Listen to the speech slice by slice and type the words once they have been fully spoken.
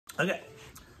Okay,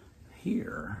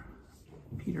 here,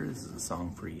 Peter, this is a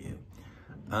song for you.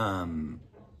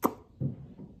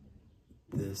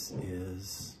 This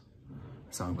is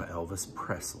a song by Elvis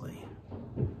Presley.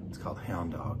 It's called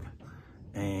Hound Dog.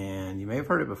 And you may have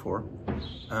heard it before.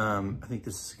 I think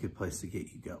this is a good place to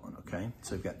get you going, okay?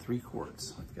 So we've got 3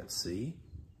 chords. We've got C.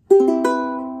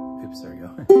 Oops, there we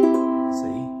go. C.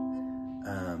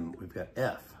 We've got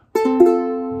F. And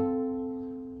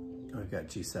we've got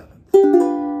G7.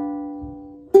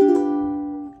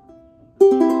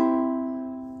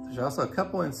 There's also a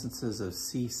couple instances of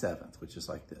C7th, which is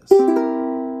like this.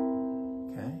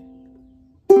 Okay?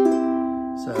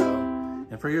 So,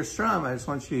 and for your strum, I just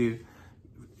want you,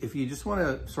 if you just want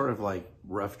to sort of like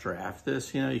rough draft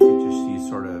this, you know, you can just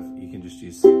use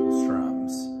use single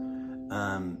strums.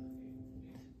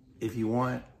 If you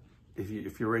want,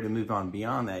 if you're ready to move on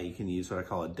beyond that, you can use what I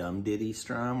call a dum diddy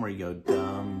strum, where you go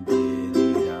dum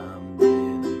diddy dum diddy.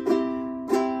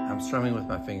 I'm strumming with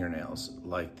my fingernails,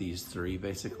 like these 3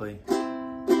 basically.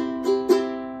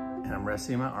 And I'm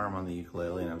resting my arm on the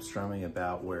ukulele and I'm strumming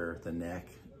about where the neck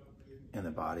and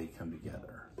the body come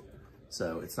together.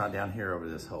 So it's not down here over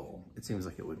this hole. It seems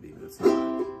like it would be, but it's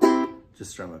not.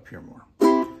 Just strum up here more.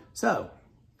 So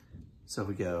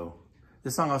we go,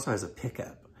 this song also has a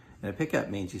pickup. And a pickup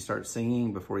means you start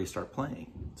singing before you start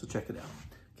playing. So check it out.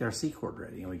 Get our C chord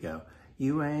ready and we go,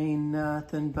 you ain't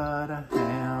nothing but a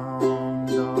hound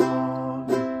dog,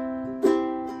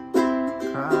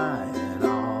 crying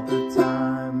all the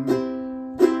time.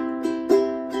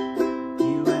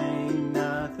 You ain't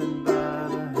nothing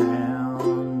but a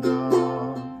hound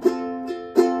dog,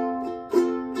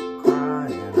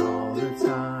 crying all the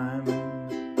time.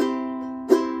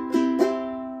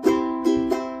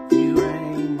 You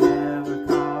ain't never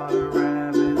caught a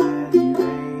rabbit and you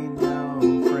ain't no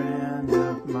friend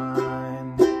of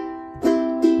mine.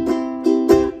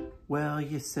 Well,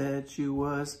 you said you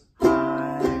was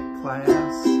high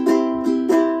class.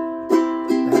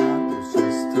 That was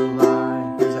just a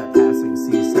lie. Here's that passing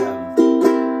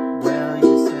C7. Well,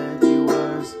 you said you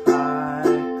was high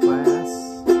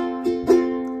class.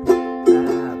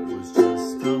 That was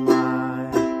just a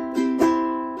lie.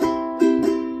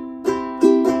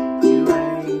 You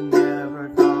ain't never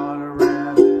caught a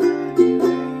rabbit and you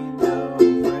ain't no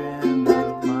friend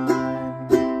of mine.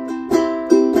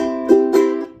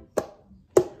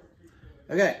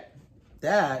 Okay,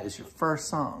 that is your first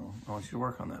song. I want you to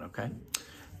work on that, okay?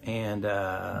 And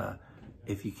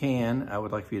if you can, I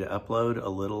would like for you to upload a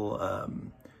little,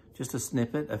 just a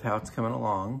snippet of how it's coming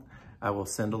along. I will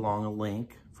send along a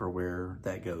link for where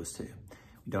that goes to.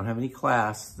 We don't have any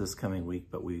class this coming week,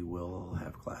 but we will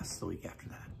have class the week after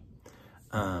that.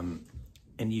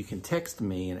 And you can text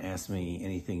me and ask me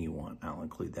anything you want. I'll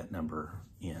include that number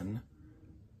in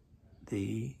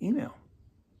the email.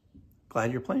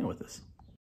 Glad you're playing with us.